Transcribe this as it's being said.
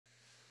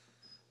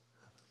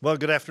Well,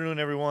 good afternoon,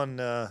 everyone.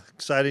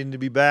 Exciting to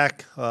be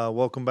back.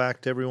 Welcome back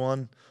to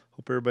everyone.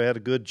 Hope everybody had a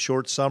good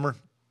short summer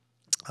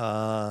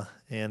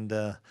and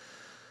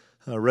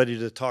ready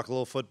to talk a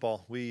little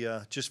football. We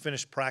just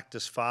finished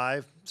practice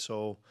 5,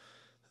 so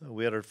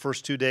we had our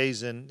first 2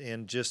 days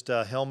in just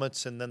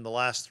helmets, and then the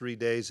last 3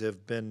 days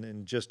have been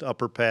in just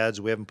upper pads.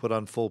 We haven't put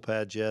on full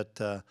pads yet.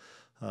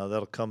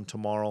 That'll come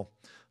tomorrow.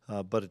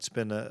 But it's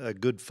been a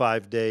good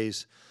 5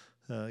 days.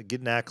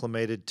 Getting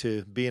acclimated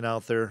to being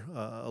out there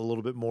a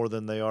little bit more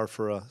than they are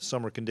for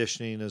summer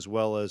conditioning, as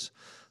well as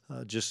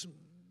just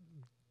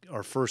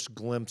our first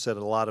glimpse at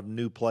a lot of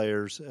new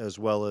players, as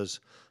well as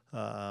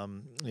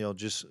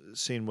just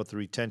seeing what the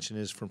retention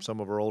is from some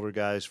of our older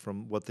guys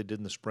from what they did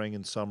in the spring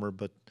and summer.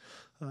 But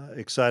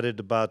excited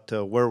about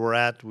where we're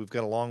at. We've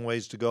got a long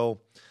ways to go,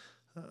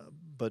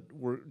 but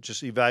we're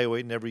just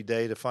evaluating every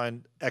day to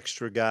find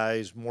extra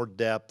guys, more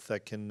depth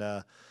that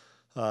can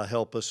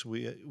help us.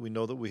 We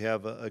know that we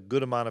have a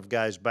good amount of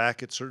guys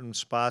back at certain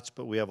spots,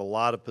 but we have a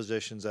lot of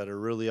positions that are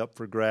really up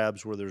for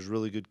grabs where there's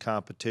really good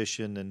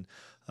competition and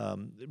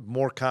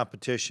more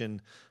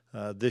competition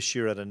this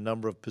year at a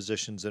number of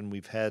positions than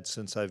we've had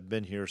since I've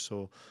been here.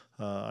 So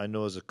I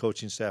know as a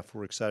coaching staff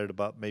we're excited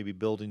about maybe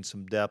building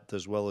some depth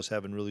as well as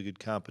having really good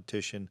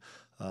competition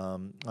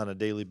on a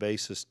daily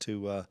basis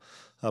to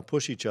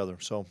push each other.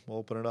 So we'll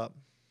open it up.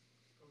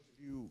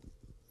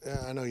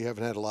 I know you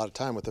haven't had a lot of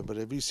time with them, but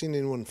have you seen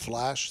anyone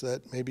flash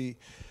that maybe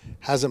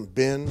hasn't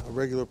been a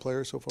regular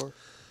player so far?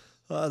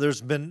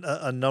 There's been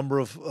a number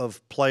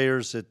of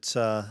players. It's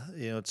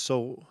it's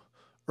so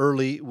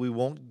early. We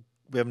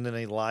haven't done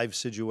any live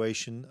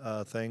situation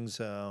things.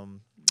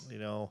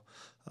 Boy,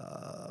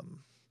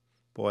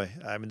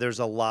 I mean, there's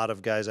a lot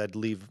of guys. I'd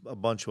leave a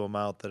bunch of them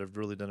out that have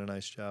really done a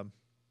nice job.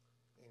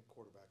 And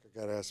quarterback, I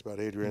got to ask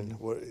about Adrian.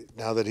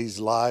 Now that he's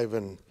live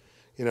and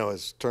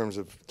as terms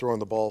of throwing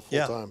the ball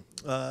full time.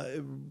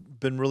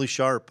 Been really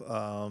sharp.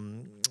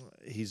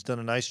 He's done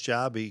a nice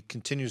job. He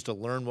continues to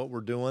learn what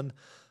we're doing.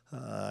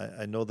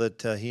 I know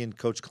that he and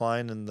Coach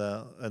Klein and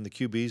the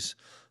QBs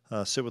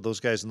sit with those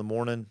guys in the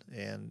morning,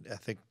 and I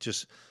think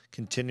just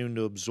continuing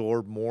to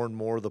absorb more and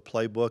more of the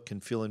playbook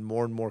and feeling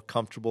more and more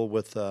comfortable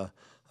with the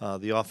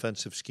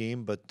offensive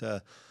scheme.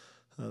 But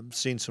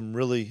seeing some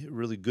really,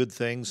 really good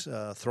things,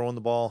 throwing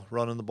the ball,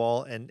 running the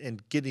ball,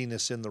 and getting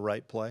us in the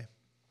right play.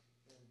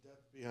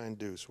 Behind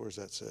Deuce, where's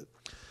that sit?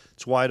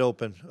 It's wide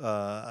open.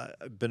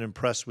 I've been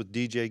impressed with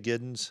DJ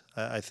Giddens.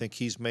 I think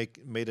he's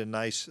made a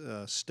nice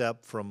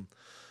step from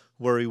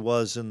where he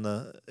was in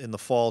the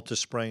fall to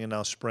spring, and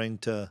now spring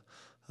to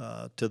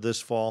this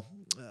fall.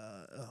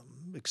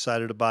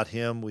 Excited about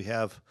him. We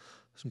have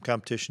some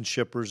competition.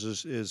 Shippers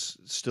is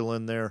still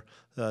in there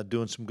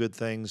doing some good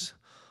things.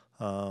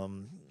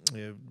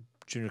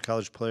 Junior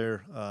college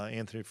player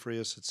Anthony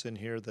Frias that's in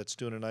here that's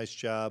doing a nice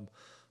job.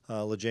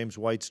 James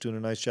White's doing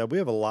a nice job. We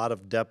have a lot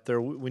of depth there.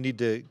 We need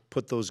to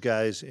put those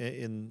guys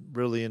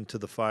really into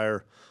the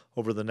fire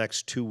over the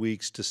next 2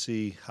 weeks to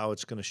see how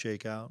it's going to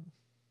shake out.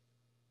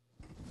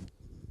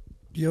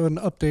 Do you have an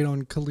update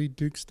on Khalid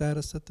Duke's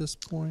status at this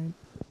point?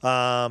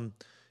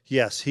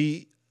 Yes,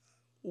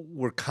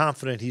 we're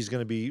confident he's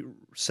going to be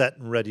set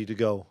and ready to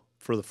go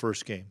for the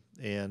first game,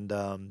 and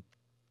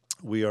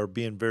we are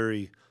being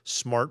very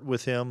smart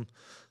with him.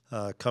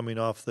 Coming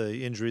off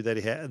the injury that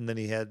he had, and then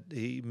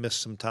he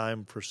missed some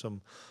time for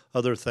some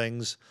other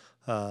things,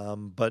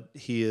 but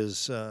he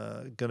is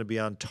going to be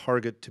on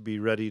target to be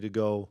ready to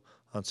go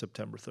on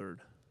September 3rd.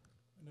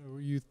 I know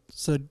you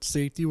said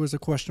safety was a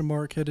question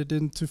mark headed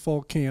into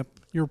fall camp.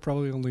 You're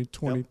probably only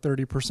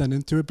 20-30%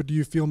 into it, but do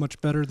you feel much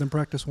better than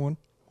practice 1?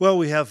 Well,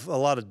 we have a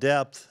lot of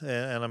depth,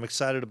 and I'm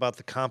excited about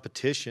the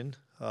competition.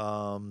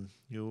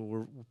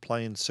 We're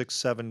playing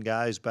 6-7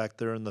 guys back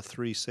there in the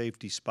 3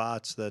 safety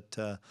spots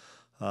that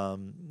I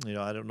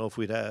don't know if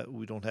we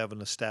don't have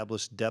an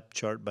established depth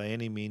chart by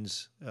any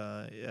means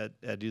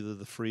at either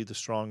the free, the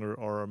strong,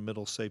 or our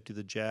middle safety,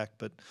 the jack.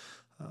 But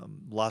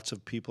lots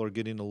of people are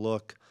getting a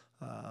look,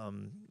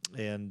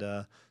 and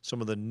some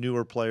of the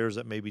newer players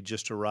that maybe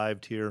just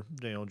arrived here.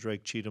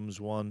 Drake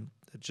Cheatham's one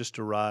that just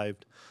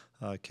arrived.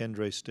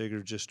 Kendre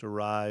Stigger just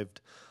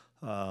arrived.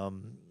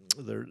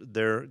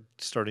 They're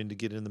starting to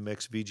get in the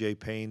mix. VJ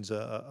Payne's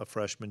a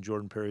freshman.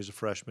 Jordan Perry's a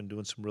freshman,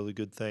 doing some really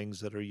good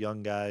things that are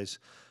young guys.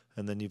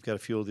 And then you've got a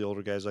few of the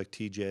older guys like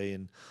TJ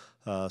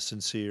and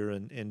Sincere,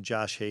 and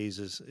Josh Hayes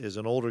is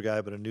an older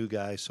guy but a new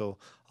guy. So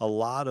a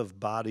lot of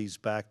bodies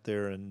back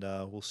there, and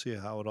we'll see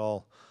how it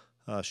all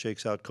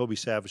shakes out. Kobe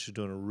Savage is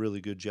doing a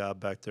really good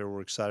job back there.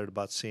 We're excited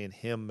about seeing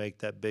him make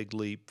that big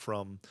leap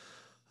from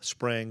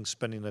spring,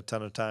 spending a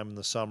ton of time in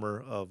the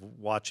summer of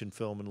watching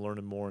film and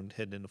learning more, and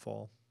heading into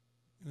fall.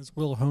 Is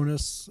Will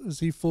Honus, is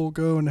he full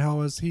go, and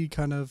how has he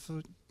kind of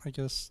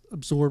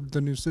absorbed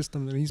the new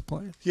system that he's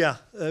playing? Yeah,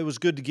 it was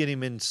good to get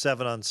him in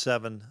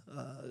 7-on-7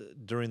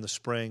 during the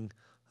spring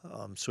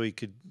so he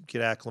could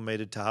get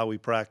acclimated to how we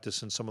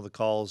practice and some of the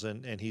calls,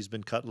 and he's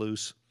been cut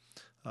loose,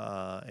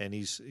 and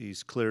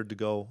he's cleared to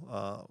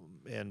go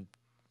and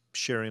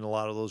sharing a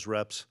lot of those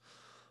reps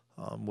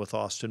with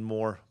Austin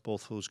Moore.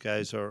 Both those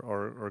guys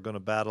are going to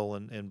battle,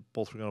 and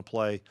both are going to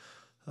play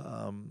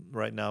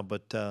right now.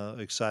 But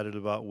excited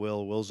about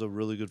Will. Will's a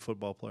really good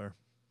football player.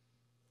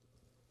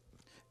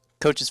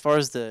 Coach, as far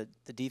as the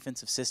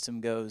defensive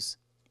system goes,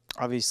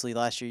 obviously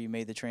last year you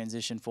made the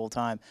transition full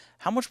time.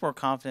 How much more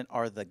confident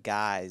are the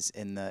guys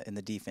in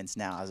the defense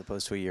now as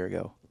opposed to a year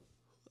ago?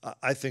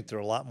 I think they're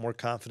a lot more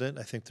confident.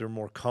 I think they're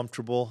more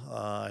comfortable.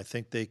 I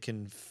think they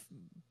can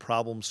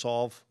problem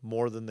solve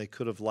more than they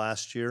could have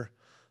last year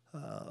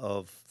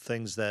of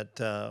things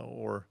that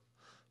or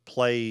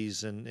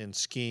plays and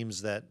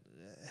schemes that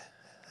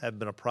have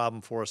been a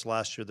problem for us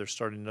last year. They're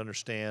starting to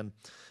understand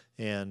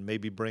and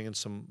maybe bringing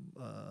some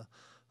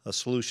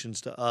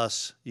solutions to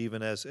us,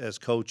 even as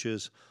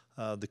coaches.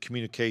 The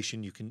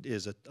communication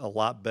is a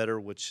lot better,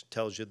 which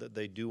tells you that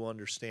they do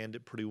understand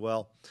it pretty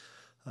well.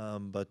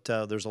 But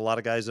there's a lot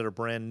of guys that are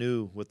brand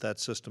new with that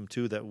system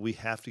too that we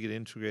have to get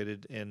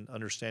integrated in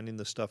understanding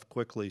the stuff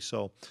quickly.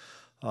 So,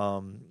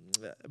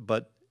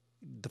 but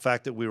the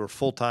fact that we were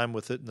full time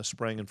with it in the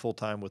spring and full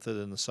time with it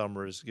in the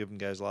summer is giving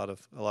guys a lot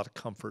of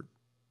comfort.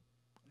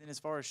 And as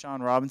far as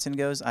Sean Robinson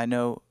goes, I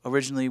know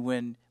originally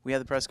when we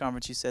had the press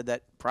conference, you said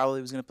that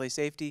probably was going to play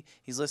safety.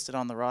 He's listed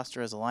on the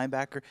roster as a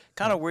linebacker.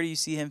 Kind of where do you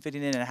see him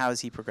fitting in, and how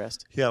has he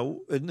progressed? Yeah,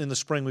 in the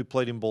spring we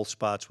played him both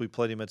spots. We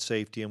played him at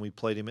safety and we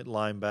played him at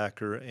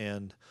linebacker.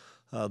 And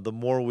the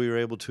more we were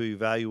able to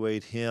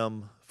evaluate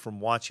him from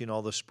watching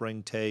all the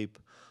spring tape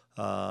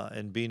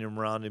and being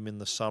around him in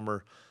the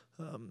summer,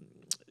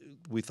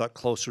 we thought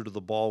closer to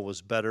the ball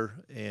was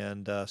better.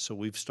 And so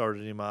we've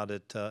started him out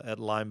at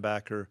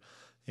linebacker.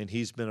 And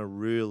he's been a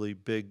really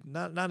big,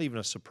 not even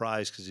a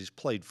surprise because he's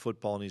played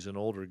football and he's an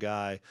older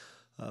guy,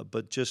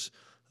 but just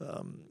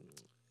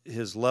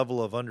his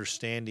level of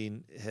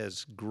understanding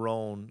has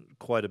grown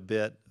quite a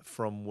bit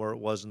from where it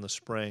was in the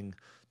spring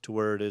to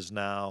where it is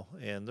now.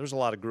 And there's a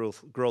lot of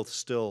growth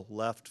still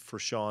left for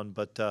Sean,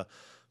 but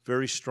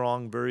very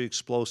strong, very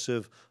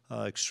explosive,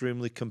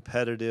 extremely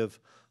competitive,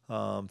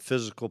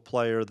 physical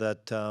player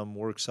that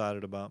we're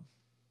excited about.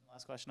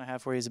 Last question I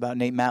have for you is about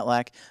Nate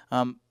Matlack.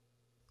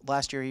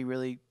 Last year he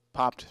really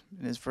popped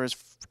in his first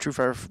true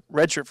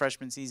redshirt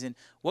freshman season.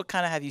 What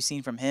kind of have you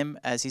seen from him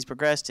as he's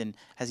progressed, and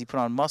has he put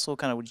on muscle?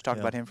 Kind of, would you talk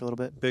about him for a little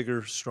bit?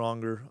 Bigger,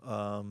 stronger,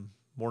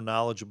 more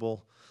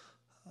knowledgeable,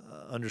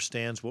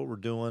 understands what we're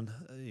doing.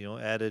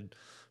 Added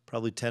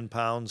probably 10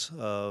 pounds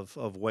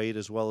of weight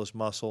as well as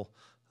muscle,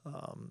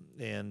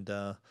 and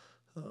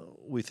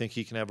we think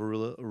he can have a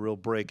real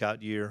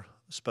breakout year,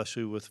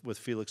 especially with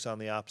Felix on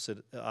the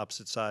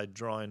opposite side,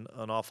 drawing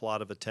an awful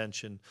lot of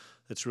attention.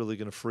 It's really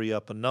going to free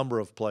up a number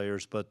of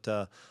players, but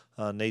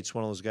Nate's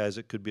one of those guys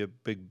that could be a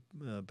big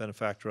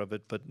benefactor of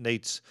it. But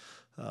Nate's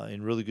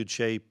in really good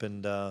shape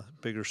and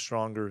bigger,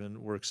 stronger, and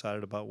we're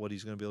excited about what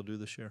he's going to be able to do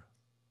this year.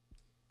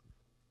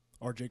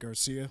 RJ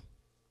Garcia,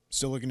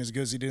 still looking as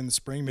good as he did in the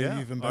spring,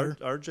 maybe even better.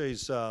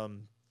 RJ's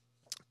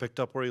picked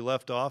up where he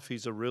left off.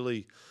 He's a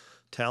really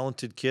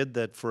talented kid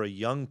that, for a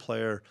young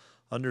player,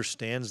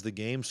 understands the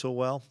game so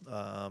well,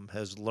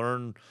 has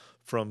learned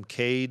from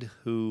Cade,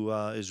 who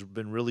has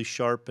been really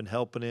sharp in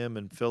helping him,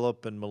 and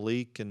Phillip and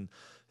Malik, and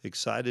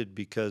excited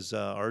because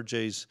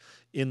RJ's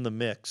in the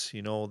mix.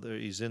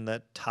 He's in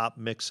that top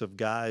mix of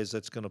guys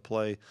that's going to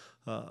play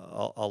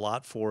a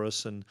lot for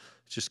us, and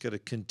just got to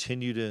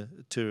continue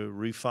to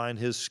refine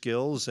his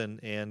skills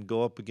and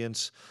go up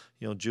against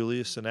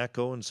Julius and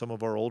Echo and some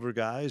of our older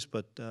guys,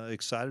 but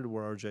excited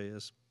where RJ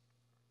is.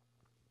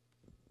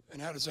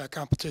 And how does that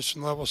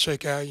competition level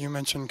shake out? You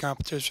mentioned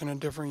competition in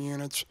different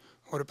units.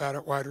 What about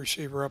at wide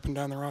receiver up and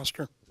down the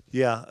roster?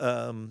 Yeah,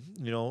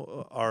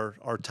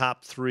 our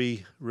top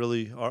three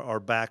really are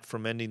back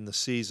from ending the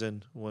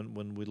season.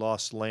 When we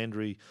lost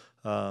Landry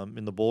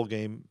in the bowl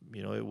game,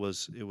 it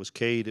was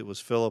Cade, it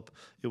was Phillip,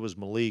 it was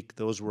Malik.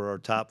 Those were our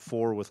top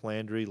four with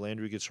Landry.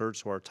 Landry gets hurt,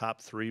 so our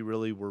top three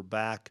really were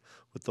back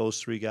with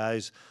those three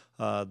guys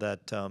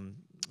that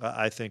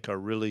I think are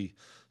really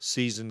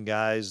seasoned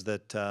guys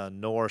that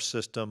know our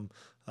system,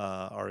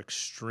 are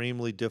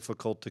extremely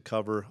difficult to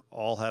cover,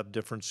 all have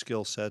different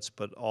skill sets,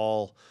 but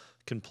all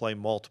can play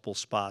multiple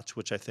spots,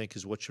 which I think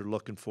is what you're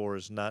looking for,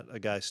 is not a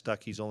guy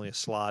stuck. He's only a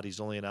slot. He's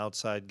only an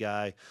outside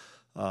guy,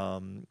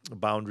 a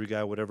boundary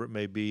guy, whatever it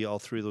may be. All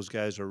three of those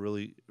guys are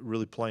really,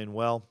 really playing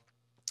well.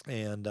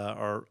 And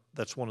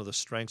that's one of the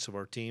strengths of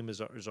our team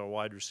is our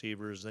wide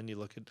receivers. Then you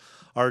look at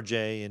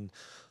RJ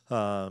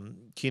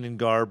and Keenan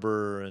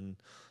Garber and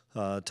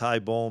Ty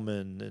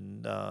Bowman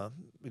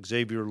and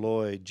Xavier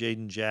Lloyd,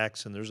 Jaden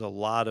Jackson. There's a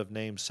lot of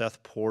names.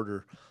 Seth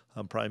Porter.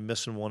 I'm probably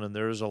missing one, and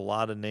there's a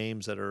lot of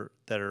names that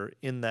are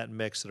in that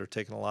mix that are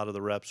taking a lot of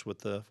the reps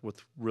with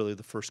really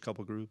the first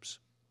couple groups.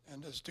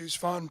 And does Deuce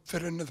Vaughn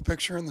fit into the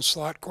picture in the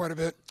slot quite a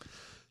bit?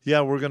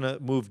 Yeah, we're going to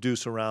move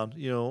Deuce around.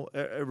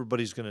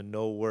 Everybody's going to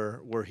know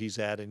where he's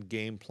at and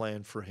game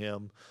plan for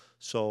him.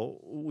 So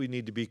we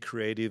need to be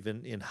creative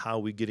in how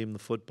we get him the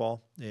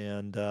football,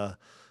 and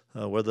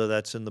whether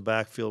that's in the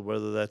backfield,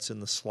 whether that's in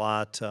the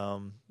slot,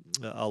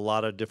 a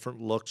lot of different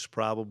looks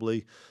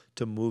probably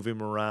to move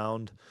him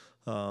around.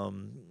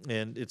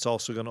 And it's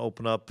also going to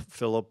open up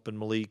Phillip and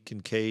Malik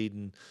and Cade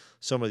and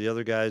some of the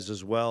other guys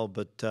as well.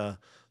 But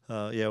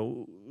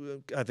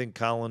I think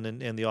Colin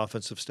and the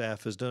offensive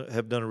staff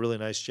have done a really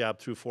nice job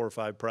through 4 or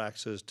 5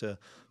 practices to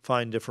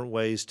find different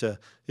ways to.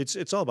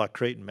 It's all about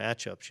creating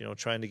matchups.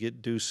 Trying to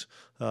get Deuce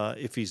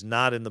if he's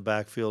not in the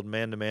backfield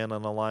man to man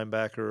on a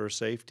linebacker or a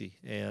safety.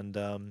 And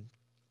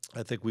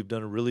I think we've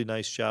done a really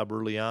nice job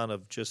early on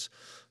of just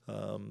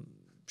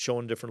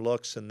showing different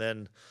looks and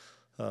then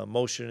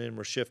motioning him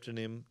or shifting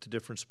him to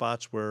different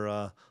spots where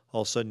all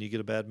of a sudden you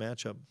get a bad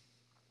matchup.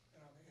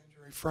 And on the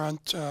injury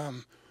front,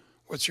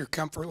 what's your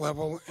comfort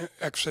level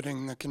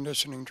exiting the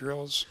conditioning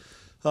drills?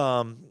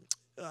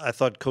 I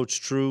thought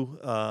Coach True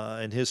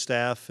and his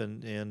staff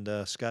and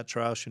Scott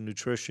Troush in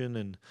nutrition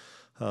and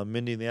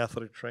Mindy in the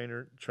athletic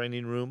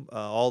training room,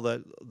 all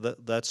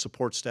that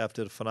support staff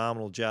did a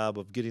phenomenal job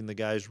of getting the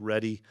guys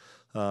ready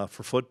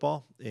for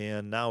football.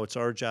 And now it's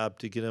our job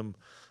to get them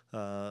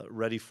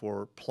ready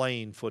for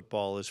playing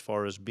football as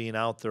far as being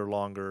out there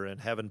longer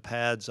and having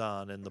pads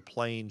on and the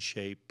playing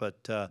shape.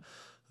 But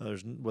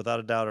there's without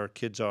a doubt our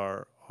kids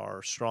are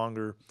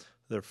stronger.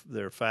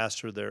 They're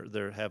faster.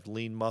 They have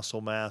lean muscle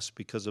mass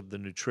because of the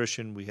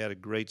nutrition. We had a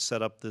great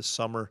setup this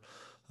summer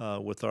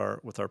with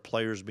our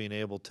players being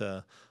able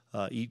to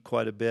eat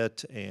quite a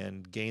bit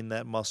and gain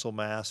that muscle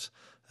mass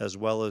as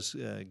well as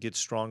get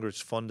stronger.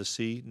 It's fun to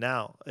see.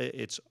 Now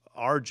it's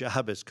our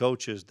job as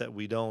coaches that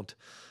we don't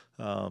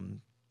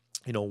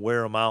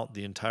wear them out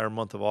the entire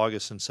month of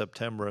August and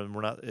September, and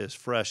we're not as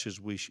fresh as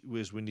we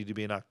need to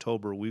be in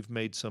October. We've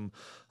made some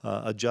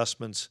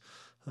adjustments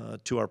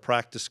to our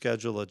practice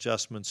schedule,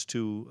 adjustments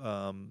to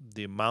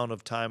the amount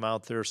of time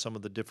out there, some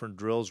of the different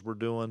drills we're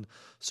doing,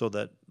 so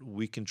that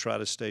we can try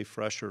to stay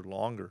fresher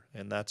longer.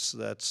 And that's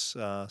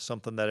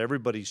something that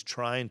everybody's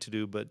trying to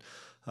do, but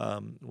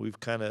we've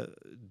kind of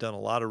done a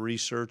lot of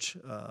research,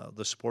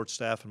 the support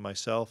staff and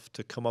myself,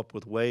 to come up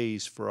with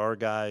ways for our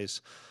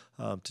guys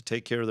to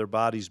take care of their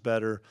bodies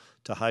better,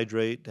 to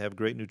hydrate, to have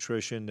great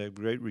nutrition, to have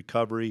great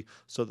recovery,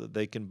 so that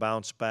they can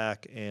bounce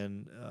back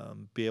and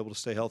be able to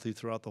stay healthy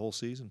throughout the whole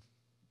season.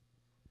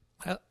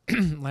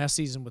 Last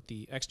season, with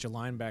the extra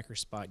linebacker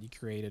spot you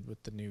created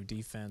with the new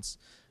defense,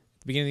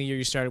 at the beginning of the year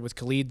you started with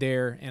Khalid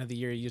there. End of the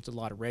year you used a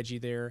lot of Reggie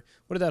there.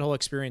 What did that whole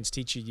experience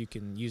teach you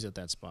can use at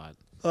that spot?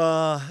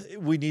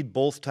 We need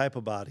both type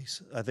of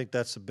bodies. I think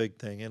that's the big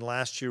thing. And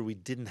last year we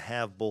didn't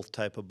have both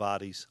type of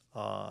bodies,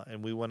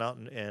 and we went out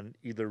and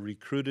either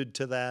recruited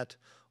to that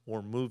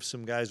or moved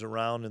some guys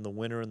around in the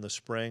winter and the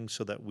spring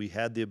so that we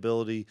had the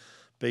ability,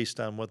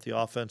 based on what the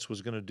offense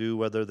was going to do,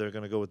 whether they're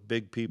going to go with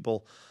big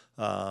people,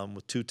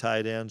 with 2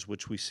 tight ends,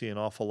 which we see an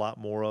awful lot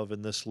more of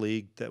in this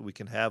league, that we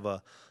can have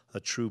a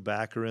true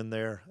backer in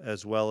there,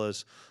 as well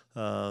as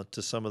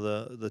to some of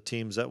the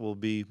teams that will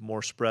be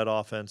more spread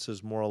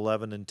offenses, more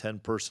 11 and 10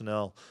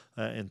 personnel,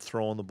 and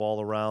throwing the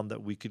ball around,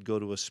 that we could go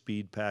to a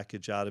speed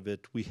package out of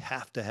it. We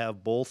have to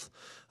have both.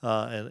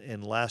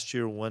 And last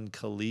year when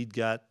Khalid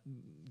got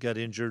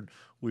injured,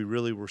 we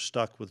really were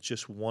stuck with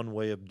just one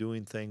way of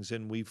doing things,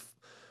 and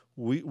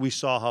we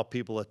saw how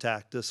people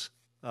attacked us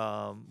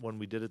when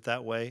we did it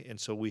that way, and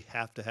so we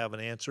have to have an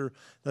answer.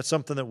 That's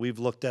something that we've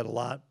looked at a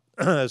lot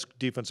as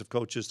defensive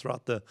coaches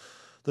throughout the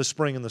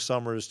spring and the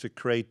summer, is to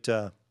create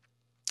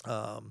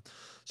some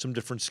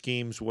different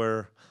schemes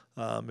where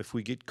if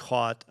we get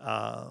caught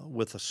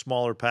with a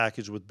smaller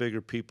package with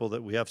bigger people,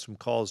 that we have some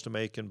calls to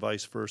make, and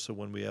vice versa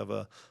when we have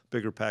a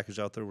bigger package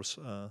out there with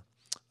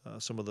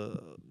some of the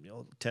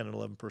 10 and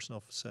 11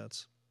 personnel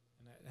sets.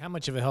 How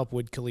much of a help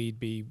would Khalid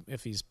be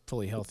if he's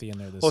fully healthy in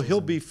there this season? Well,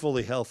 He'll be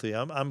fully healthy.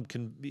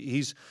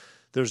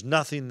 There's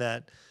nothing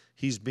that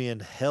he's being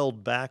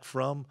held back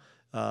from,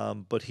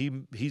 but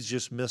he's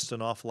just missed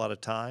an awful lot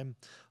of time.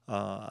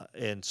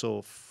 And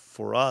so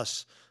for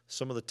us,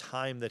 some of the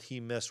time that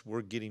he missed,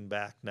 we're getting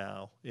back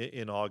now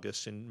in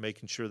August, and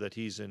making sure that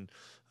he's in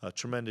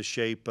tremendous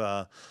shape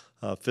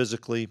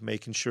physically,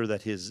 making sure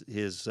that his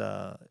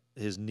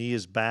knee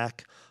is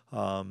back.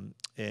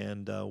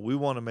 And we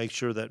want to make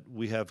sure that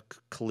we have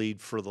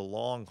Khalid for the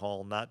long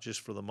haul, not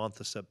just for the month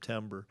of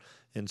September.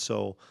 And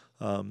so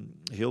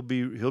he'll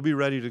be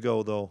ready to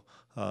go, though,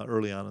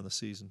 early on in the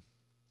season.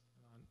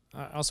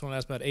 I also want to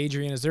ask about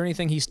Adrian. Is there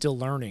anything he's still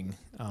learning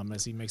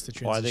as he makes the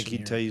transition? Well, I think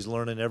he'd tell you he's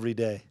learning every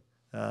day.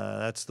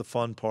 That's the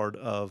fun part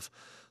of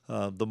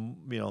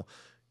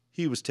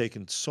he was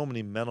taking so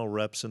many mental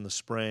reps in the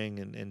spring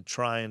and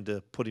trying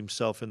to put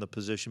himself in the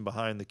position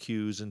behind the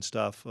cues and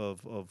stuff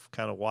of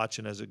kind of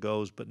watching as it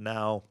goes. But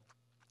now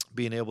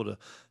being able to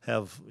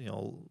have,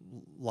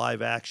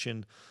 live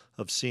action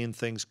of seeing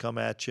things come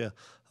at you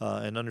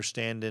and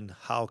understanding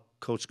how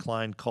Coach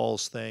Klein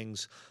calls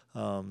things.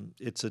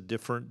 It's a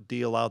different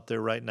deal out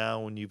there right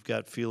now when you've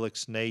got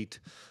Felix, Nate,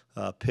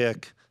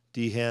 Pick,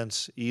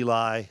 Dehance,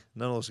 Eli.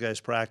 None of those guys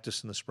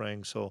practice in the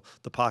spring, so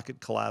the pocket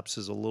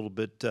collapses a little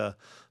bit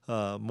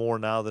more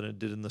now than it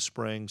did in the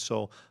spring.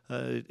 So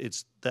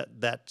it's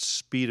that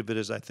speed of it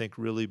has, I think,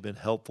 really been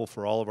helpful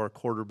for all of our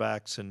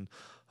quarterbacks, and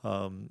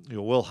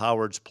Will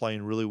Howard's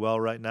playing really well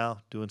right now,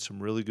 doing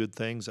some really good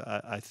things.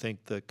 I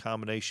think the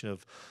combination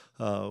of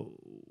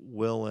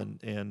Will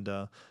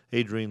and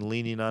Adrian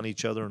leaning on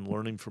each other and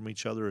learning from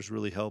each other has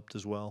really helped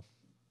as well.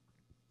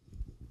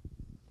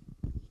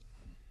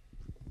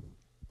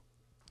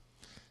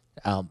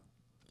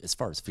 As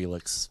far as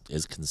Felix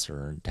is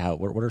concerned,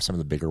 what are some of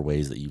the bigger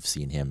ways that you've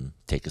seen him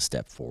take a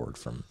step forward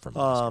from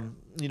last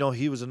year?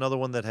 He was another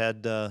one that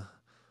had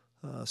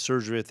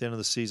surgery at the end of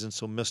the season,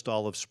 so missed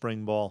all of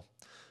spring ball.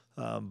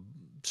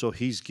 So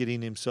he's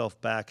getting himself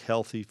back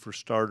healthy for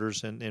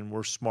starters, and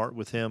we're smart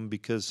with him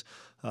because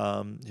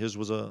his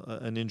was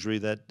an injury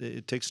that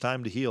it takes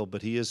time to heal,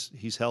 but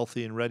he's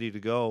healthy and ready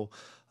to go.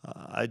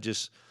 I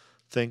just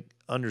think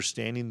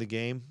understanding the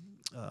game.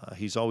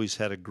 He's always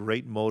had a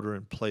great motor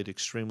and played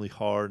extremely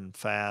hard and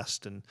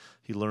fast, and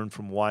he learned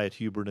from Wyatt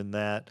Hubert in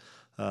that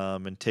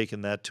and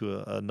taken that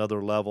to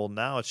another level.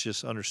 Now it's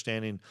just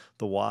understanding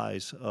the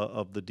whys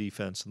of the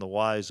defense and the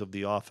whys of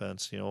the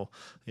offense.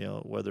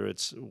 Whether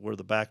it's where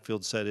the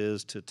backfield set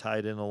is to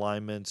tight end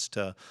alignments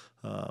to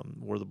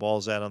where the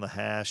ball's at on the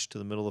hash to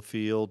the middle of the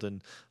field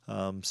and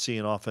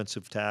seeing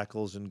offensive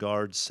tackles and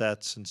guard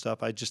sets and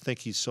stuff. I just think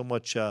he's so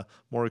much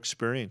more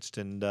experienced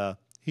and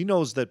he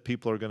knows that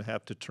people are going to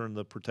have to turn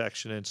the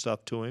protection and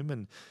stuff to him,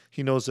 and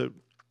he knows that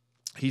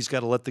he's got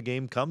to let the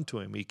game come to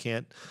him. He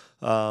can't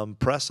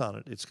press on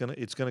it. It's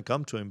gonna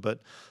come to him.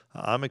 But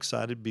I'm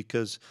excited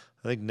because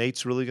I think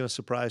Nate's really going to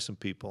surprise some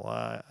people.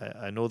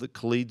 I know that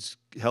Khalid's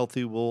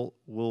healthy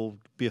will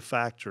be a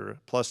factor.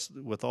 Plus,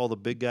 with all the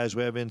big guys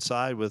we have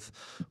inside, with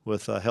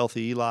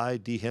healthy Eli,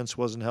 D. Hentz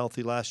wasn't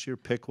healthy last year,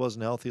 Pick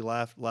wasn't healthy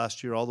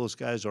last year. All those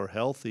guys are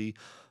healthy.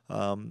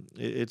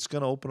 It's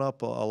going to open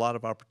up a lot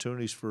of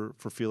opportunities for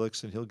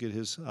Felix, and he'll get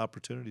his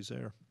opportunities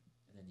there.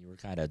 And then you were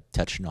kind of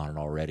touching on it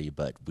already,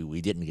 but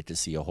we didn't get to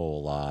see a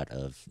whole lot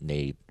of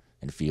Nate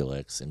and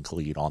Felix and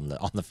Khalid on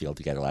the field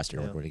together last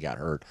year when he got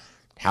hurt.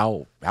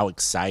 How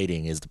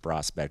exciting is the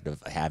prospect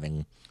of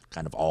having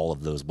kind of all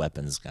of those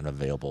weapons kind of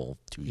available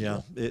to you?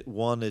 Yeah,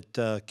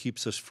 it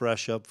keeps us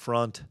fresh up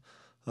front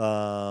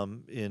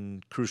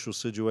in crucial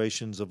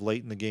situations of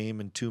late in the game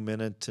in 2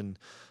 minutes and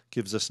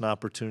gives us an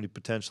opportunity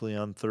potentially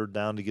on third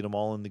down to get them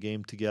all in the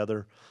game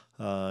together.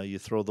 You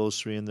throw those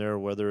three in there,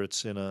 whether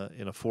it's in a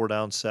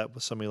 4-down set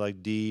with somebody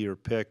like D or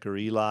Pick or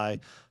Eli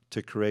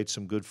to create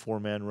some good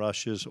 4-man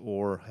rushes,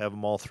 or have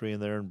them all three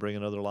in there and bring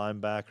another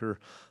linebacker,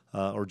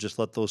 or just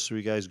let those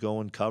three guys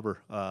go and cover.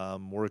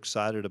 We're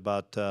excited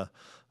about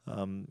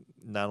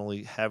not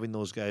only having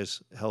those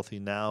guys healthy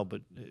now,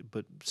 but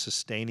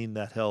sustaining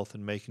that health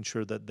and making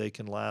sure that they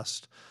can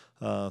last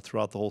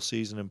throughout the whole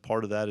season. And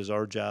part of that is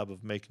our job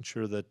of making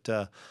sure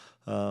that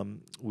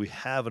we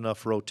have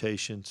enough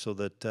rotation so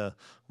that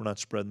we're not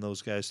spreading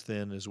those guys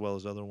thin as well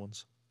as other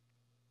ones.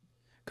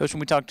 Coach,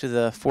 when we talked to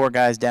the 4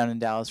 guys down in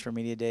Dallas for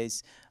media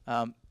days,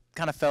 kind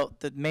of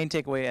felt the main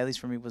takeaway, at least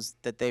for me, was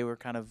that they were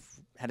kind of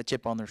had a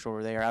chip on their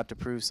shoulder. They are out to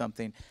prove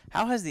something.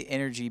 How has the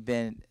energy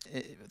been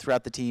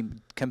throughout the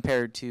team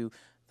compared to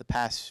the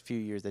past few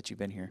years that you've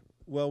been here?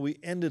 Well, we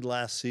ended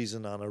last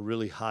season on a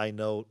really high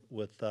note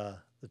with the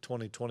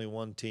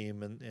 2021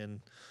 team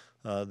and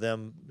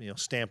them,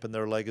 stamping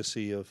their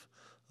legacy of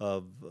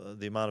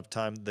the amount of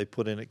time they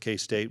put in at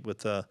K-State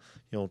with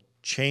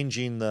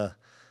changing the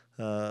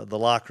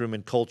locker room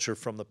and culture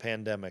from the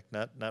pandemic,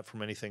 not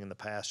from anything in the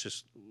past.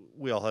 Just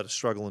we all had a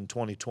struggle in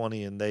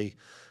 2020, and they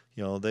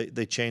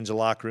changed the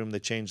locker room, they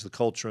changed the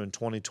culture in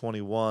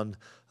 2021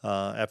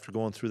 after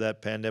going through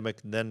that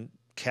pandemic, and then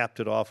capped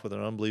it off with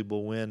an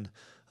unbelievable win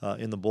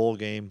in the bowl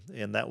game.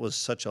 And that was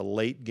such a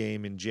late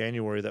game in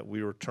January that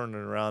we were turning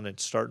around and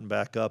starting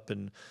back up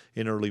in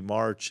early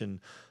March. And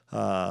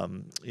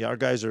our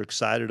guys are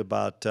excited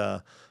about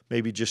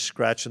maybe just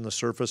scratching the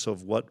surface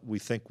of what we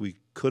think we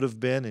could have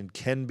been and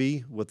can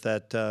be with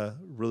that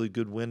really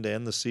good win to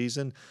end the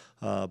season.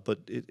 But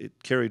it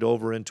carried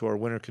over into our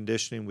winter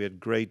conditioning. We had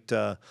great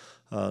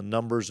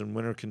numbers in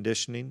winter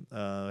conditioning.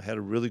 Had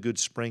a really good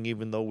spring,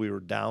 even though we were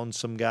down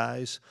some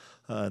guys.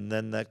 And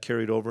then that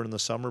carried over in the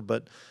summer.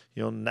 But,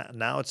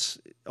 now it's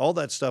all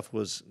that stuff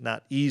was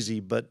not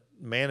easy, but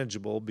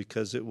manageable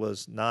because it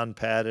was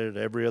non-padded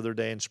every other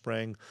day in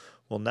spring.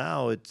 Well,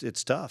 now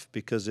it's tough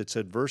because it's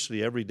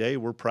adversity. Every day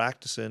we're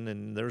practicing,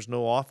 and there's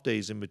no off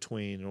days in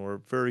between,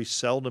 or very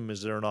seldom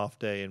is there an off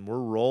day. And we're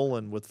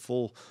rolling with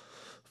full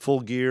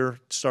gear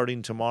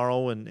starting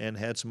tomorrow, and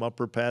had some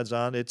upper pads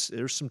on.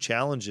 There's some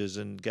challenges,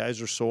 and guys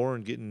are sore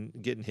and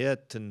getting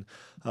hit, and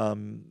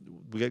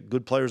we got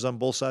good players on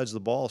both sides of the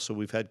ball. So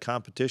we've had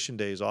competition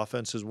days.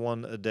 Offense is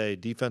won a day,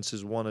 defense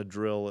is won a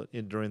drill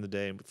during the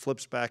day. It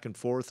flips back and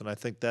forth, and I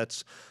think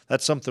that's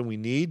something we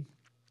need,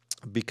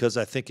 because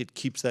I think it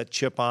keeps that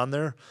chip on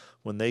there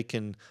when they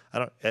can.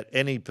 At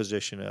any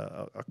position,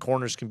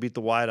 corners can beat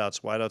the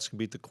wideouts can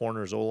beat the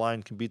corners,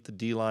 O-line can beat the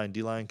D-line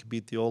can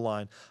beat the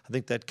O-line. I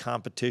think that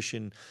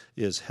competition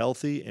is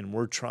healthy, and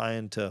we're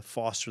trying to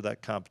foster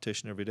that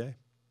competition every day.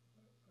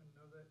 I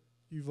know that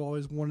you've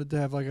always wanted to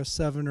have like a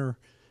 7 or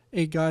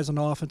 8 guys on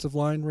the offensive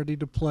line ready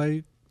to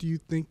play. Do you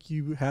think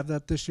you have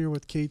that this year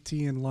with KT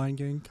and Line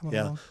Gang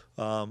coming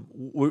along?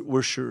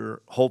 We're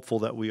sure hopeful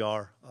that we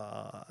are.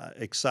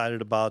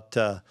 Excited about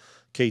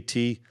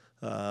KT.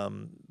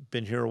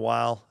 Been here a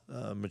while,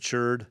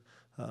 matured.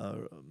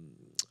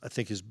 I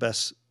think his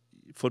best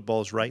football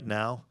is right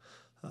now.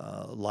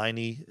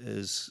 Liney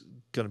is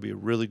going to be a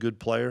really good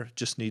player,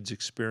 just needs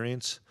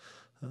experience.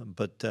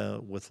 But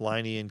with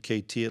Liney and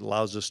KT, it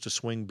allows us to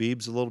swing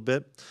Beebs a little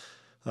bit.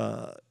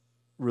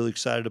 Really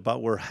excited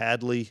about where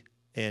Hadley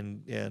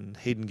and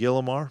Hayden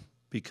Gillum are,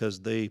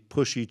 because they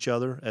push each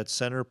other at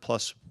center,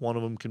 plus one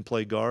of them can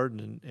play guard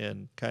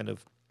and kind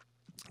of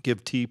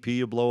give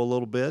TP a blow a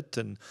little bit.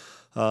 And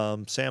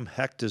Sam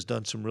Hecht has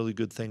done some really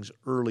good things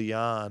early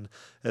on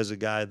as a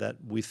guy that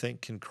we think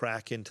can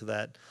crack into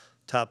that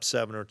top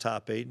 7 or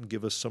top 8 and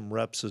give us some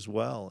reps as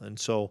well. And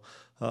so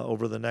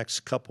over the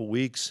next couple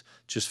weeks,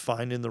 just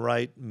finding the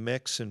right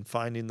mix and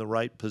finding the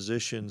right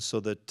position so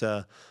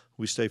that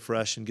we stay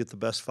fresh and get the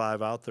best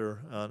 5 out there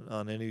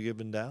on any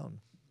given down.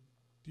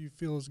 Do you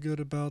feel as good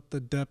about the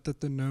depth at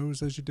the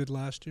nose as you did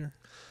last year?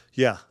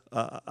 Yeah,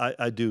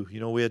 I do.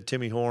 You know, we had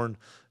Timmy Horn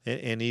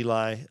and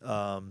Eli,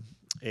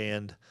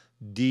 and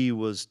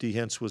D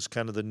Hentz was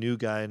kind of the new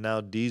guy, and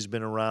now D's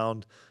been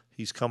around.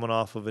 He's coming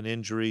off of an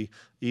injury.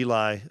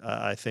 Eli,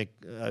 I think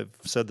I've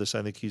said this,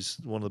 I think he's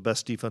one of the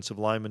best defensive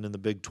linemen in the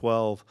Big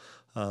 12.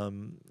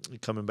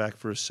 Coming back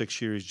for his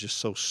 6th year, he's just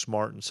so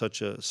smart and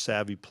such a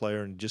savvy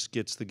player, and just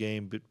gets the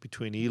game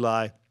between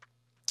Eli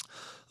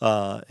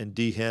and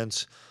D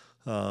Hentz.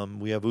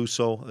 We have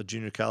Uso, a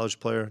junior college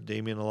player.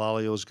 Damian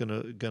Alalio is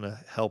gonna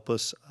help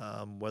us,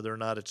 whether or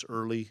not it's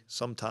early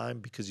sometime,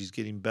 because he's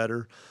getting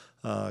better.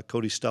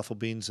 Cody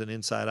Stufflebean's an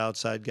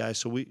inside-outside guy,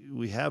 so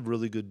we have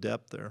really good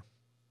depth there.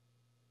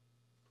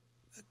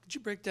 Could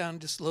you break down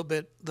just a little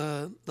bit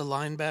the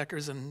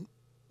linebackers and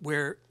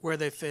where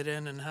they fit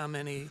in and how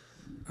many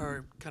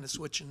are kind of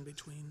switching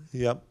between?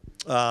 Yep.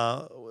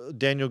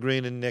 Daniel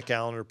Green and Nick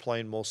Allen are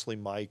playing mostly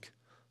Mike.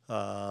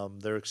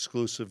 They're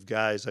exclusive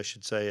guys, I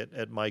should say,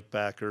 at Mike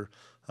backer.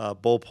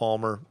 Bo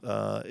Palmer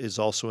is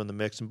also in the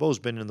mix, and Bo's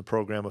been in the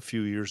program a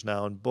few years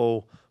now, and Bo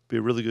will be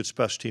a really good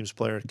special teams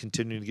player and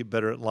continuing to get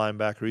better at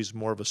linebacker. He's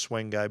more of a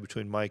swing guy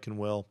between Mike and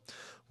Will.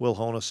 Will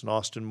Honus and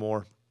Austin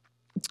Moore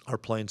are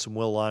playing some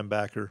Will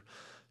linebacker.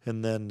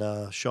 And then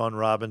Sean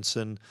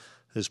Robinson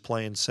is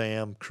playing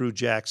Sam. Crew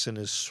Jackson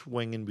is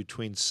swinging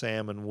between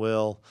Sam and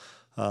Will.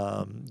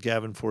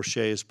 Gavin Forche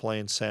is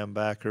playing Sam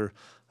backer.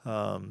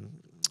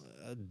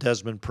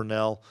 Desmond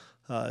Purnell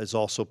is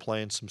also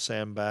playing some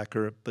Sam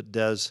backer. But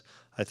Des,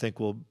 I think,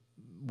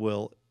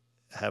 will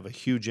have a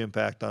huge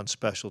impact on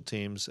special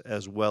teams,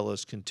 as well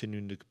as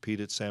continuing to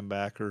compete at Sam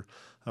backer.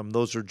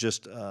 Those are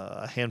just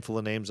a handful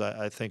of names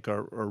I think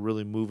are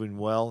really moving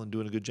well and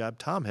doing a good job.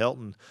 Tom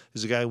Helton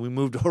is a guy we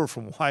moved over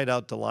from wide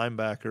out to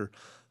linebacker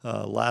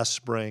last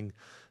spring,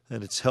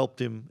 and it's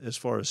helped him as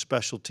far as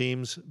special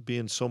teams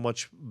being so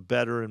much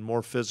better and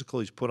more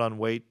physical. He's put on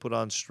weight, put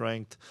on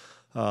strength,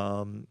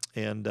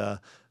 and I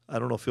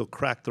don't know if he'll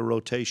crack the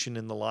rotation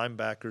in the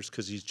linebackers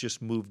because he's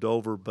just moved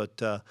over,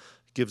 but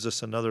gives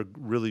us another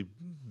really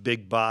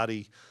big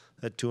body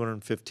at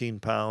 215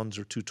 pounds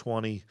or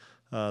 220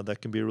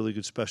 that can be a really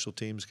good special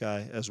teams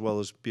guy, as well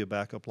as be a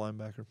backup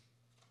linebacker.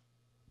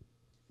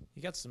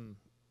 You got some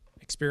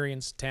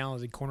experienced,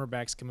 talented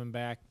cornerbacks coming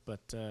back, but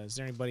is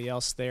there anybody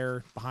else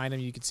there behind him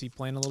you could see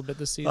playing a little bit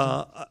this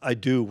season? I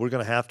do. We're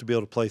going to have to be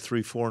able to play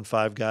 3, 4, and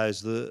 5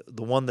 guys. The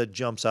one that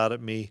jumps out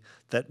at me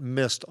that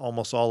missed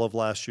almost all of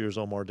last year is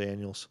Omar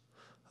Daniels.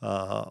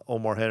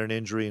 Omar had an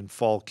injury in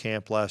fall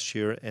camp last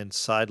year and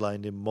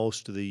sidelined him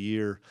most of the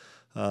year.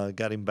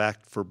 Got him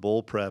back for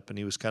bowl prep, and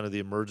he was kind of the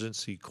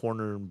emergency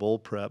corner in bowl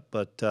prep.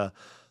 But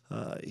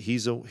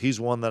he's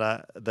one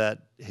that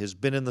has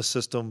been in the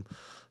system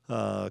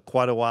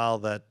quite a while,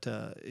 that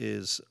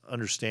is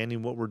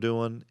understanding what we're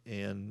doing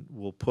and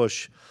will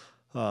push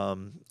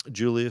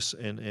Julius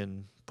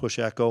and push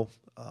Echo.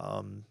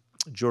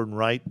 Jordan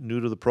Wright,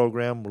 new to the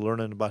program. We're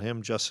learning about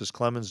him. Justice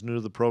Clemens, new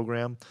to the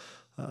program.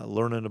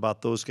 Learning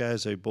about those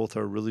guys. They both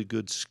are really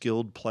good,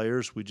 skilled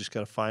players. We just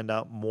got to find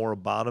out more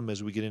about them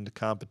as we get into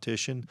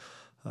competition.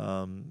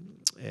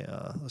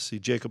 Let's see,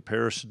 Jacob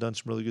Parrish has done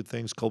some really good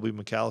things. Colby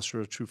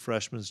McAllister, a true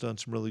freshman, has done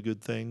some really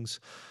good things.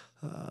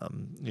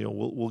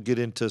 We'll get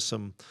into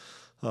some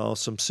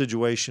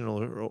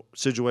situational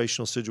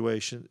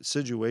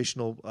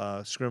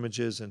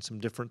scrimmages and some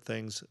different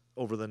things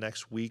over the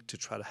next week to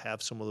try to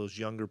have some of those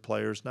younger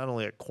players, not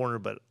only at corner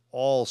but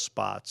all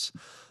spots,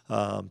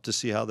 to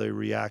see how they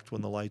react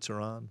when the lights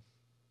are on.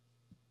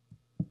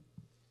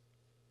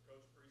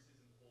 Coach,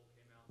 preseason poll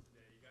came out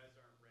today. You guys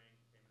aren't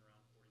ranked, came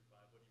in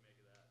around 45. What do you make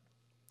of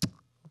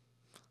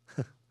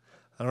that?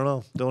 I don't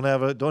know.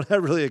 Don't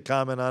have really a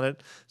comment on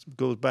it. It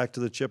goes back to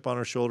the chip on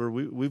our shoulder.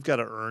 We've got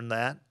to earn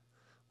that.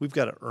 We've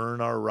got to earn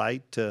our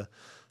right to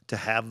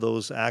have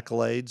those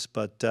accolades,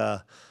 but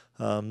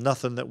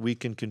nothing that we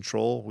can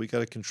control. We got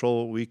to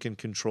control what we can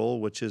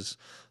control, which is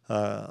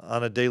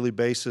on a daily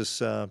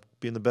basis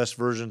being the best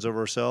versions of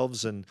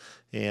ourselves and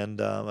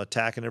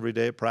attacking every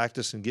day at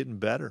practice and getting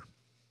better.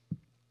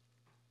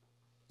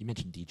 You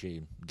mentioned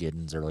DJ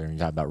Giddens earlier, and you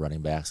talked about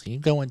running backs. Can you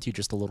go into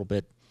just a little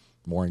bit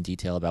more in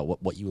detail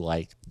about what you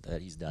like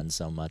that he's done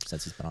so much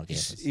since he's been on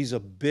campus? He's a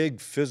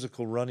big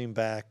physical running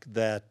back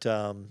that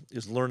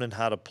is learning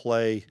how to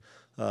play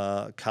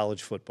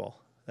college football.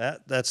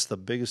 That's the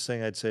biggest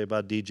thing I'd say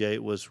about DJ.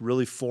 It was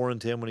really foreign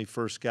to him when he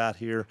first got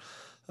here,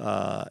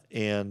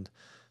 and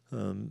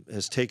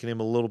has taken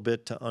him a little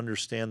bit to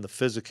understand the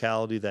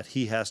physicality that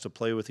he has to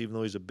play with, even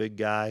though he's a big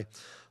guy,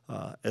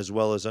 as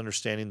well as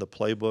understanding the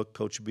playbook.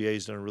 Coach BA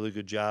has done a really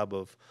good job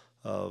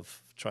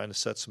of trying to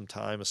set some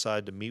time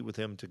aside to meet with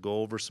him to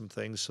go over some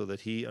things so that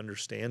he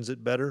understands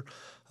it better.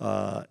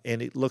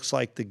 And it looks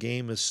like the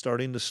game is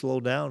starting to slow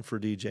down for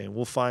DJ, and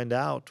we'll find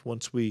out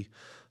once we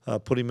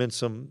put him in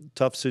some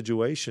tough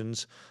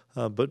situations.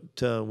 But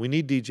we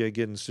need DJ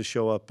Giddens to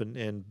show up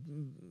and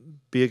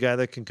be a guy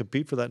that can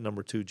compete for that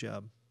number 2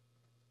 job.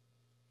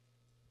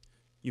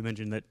 You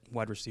mentioned that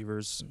wide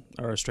receivers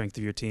are a strength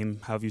of your team.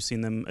 How have you seen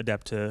them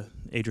adapt to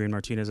Adrian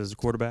Martinez as a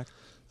quarterback?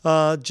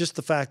 Just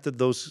the fact that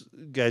those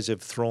guys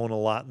have thrown a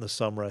lot in the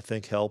summer, I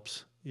think,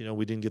 helps. You know,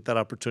 we didn't get that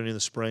opportunity in the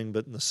spring,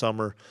 but in the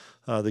summer,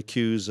 the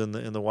Qs and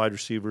the wide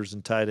receivers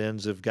and tight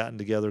ends have gotten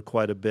together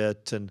quite a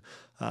bit, and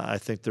I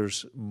think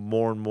there's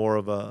more and more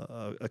of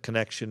a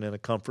connection and a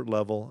comfort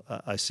level.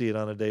 I see it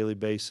on a daily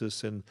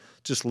basis, and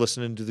just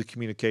listening to the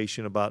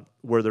communication about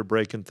where they're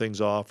breaking things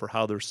off or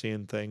how they're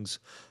seeing things.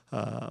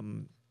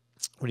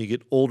 When you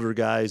get older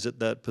guys at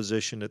that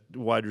position at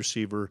wide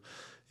receiver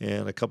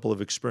and a couple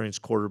of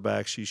experienced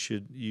quarterbacks, you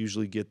should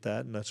usually get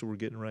that, and that's what we're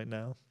getting right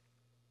now.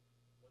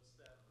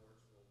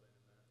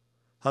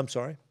 I'm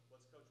sorry?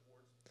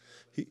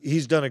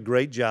 He's done a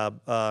great job.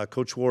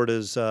 Coach Ward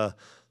has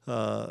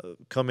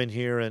come in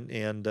here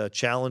and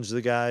challenged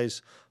the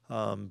guys,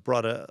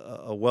 brought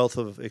a wealth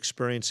of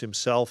experience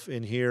himself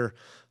in here,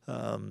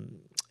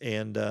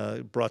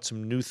 and brought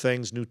some new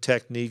things, new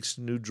techniques,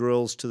 new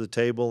drills to the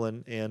table.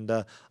 And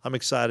I'm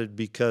excited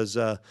because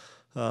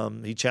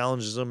he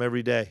challenges them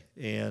every day.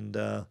 And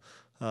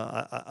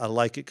I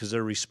like it because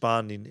they're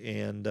responding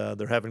and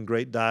they're having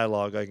great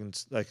dialogue. I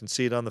can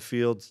see it on the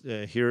field,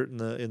 hear it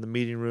in the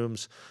meeting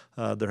rooms.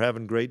 They're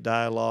having great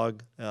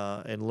dialogue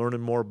and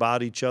learning more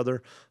about each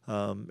other.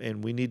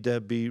 And we need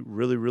to be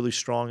really, really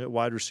strong at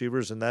wide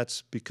receivers, and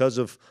that's because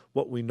of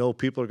what we know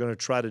people are going to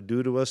try to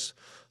do to us,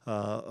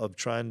 of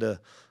trying to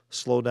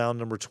slow down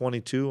number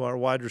 22. Our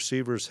wide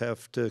receivers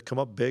have to come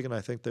up big, and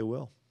I think they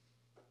will.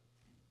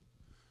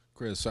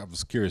 Chris, I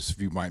was curious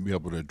if you might be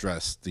able to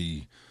address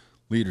the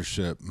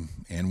leadership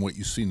and what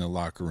you see in the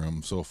locker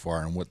room so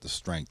far and what the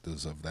strength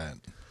is of that.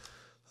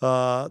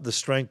 The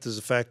strength is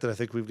the fact that I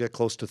think we've got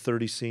close to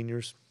 30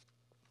 seniors,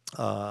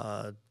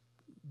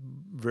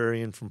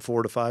 varying from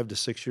 4 to 5 to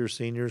 6-year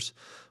seniors.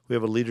 We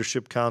have a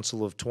leadership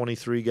council of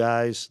 23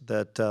 guys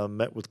that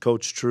met with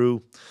Coach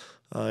True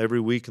every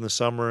week in the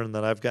summer, and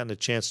that I've gotten a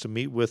chance to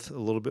meet with a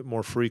little bit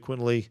more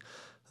frequently,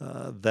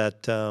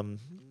 that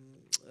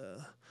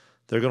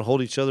they're going to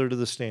hold each other to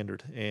the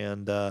standard.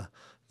 And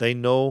they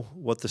know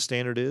what the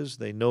standard is.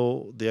 They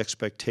know the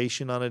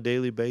expectation on a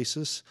daily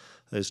basis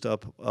is to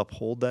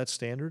uphold that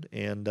standard.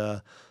 And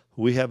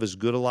we have as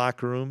good a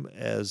locker room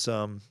as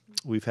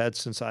we've had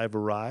since I've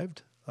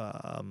arrived.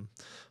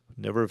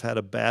 Never have had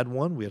a bad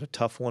one. We had a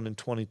tough one in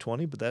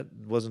 2020, but that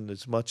wasn't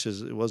as much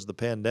as it was the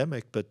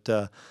pandemic.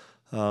 But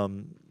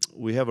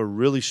we have a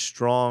really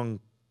strong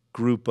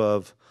group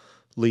of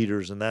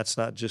leaders, and that's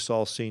not just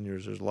all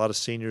seniors. There's a lot of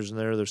seniors in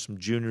there. There's some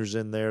juniors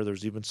in there.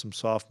 There's even some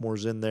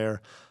sophomores in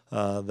there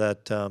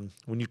that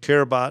when you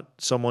care about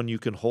someone, you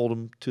can hold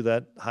them to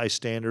that high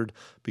standard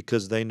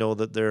because they know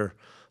that they're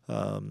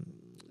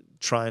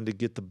trying to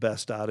get the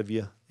best out of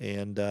you.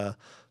 And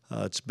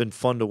it's been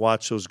fun to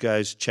watch those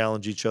guys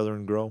challenge each other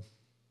and grow. New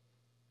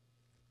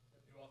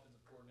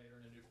offensive coordinator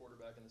and a new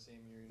quarterback in the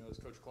same year. You know, is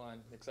Coach Klein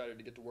excited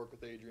to get to work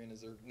with Adrian?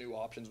 Is there new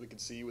options we could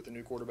see with a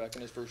new quarterback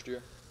in his first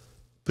year?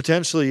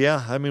 Potentially,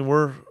 yeah. I mean,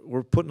 we're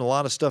putting a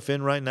lot of stuff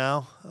in right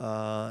now,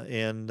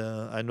 and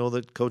I know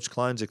that Coach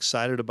Klein's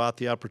excited about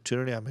the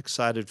opportunity. I'm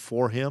excited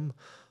for him.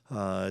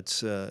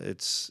 It's going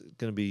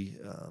to be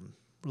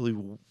really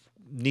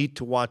neat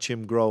to watch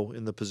him grow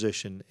in the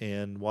position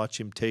and watch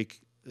him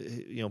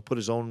put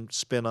his own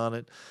spin on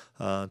it,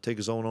 take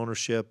his own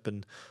ownership,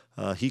 and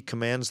he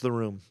commands the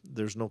room.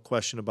 There's no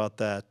question about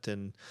that.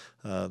 And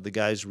the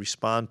guys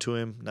respond to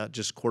him, not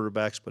just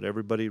quarterbacks, but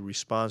everybody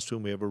responds to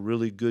him. We have a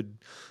really good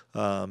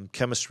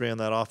chemistry on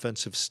that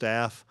offensive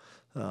staff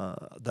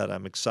that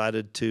I'm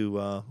excited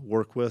to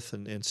work with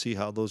and see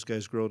how those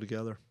guys grow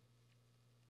together.